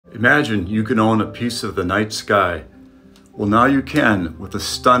Imagine you can own a piece of the night sky. Well, now you can with the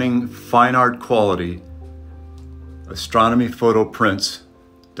stunning fine art quality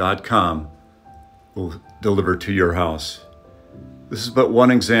astronomyphotoprints.com will deliver to your house. This is but one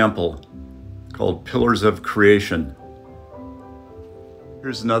example called Pillars of Creation.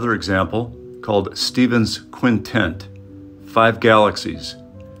 Here's another example called Stephan's Quintet, 5 galaxies.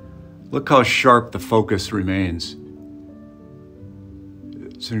 Look how sharp the focus remains.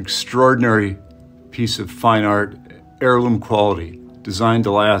 It's an extraordinary piece of fine art, heirloom quality, designed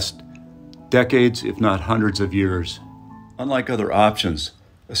to last decades, if not hundreds of years. Unlike other options,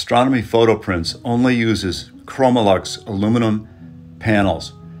 Astronomy Photo Prints only uses Chromolux aluminum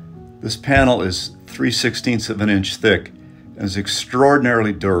panels. This panel is 3/16 of an inch thick and is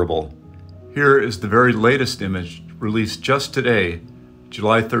extraordinarily durable. Here is the very latest image released just today,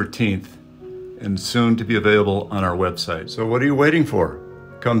 July 13th, and soon to be available on our website. So what are you waiting for?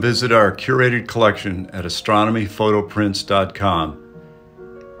 Come visit our curated collection at astronomyphotoprints.com.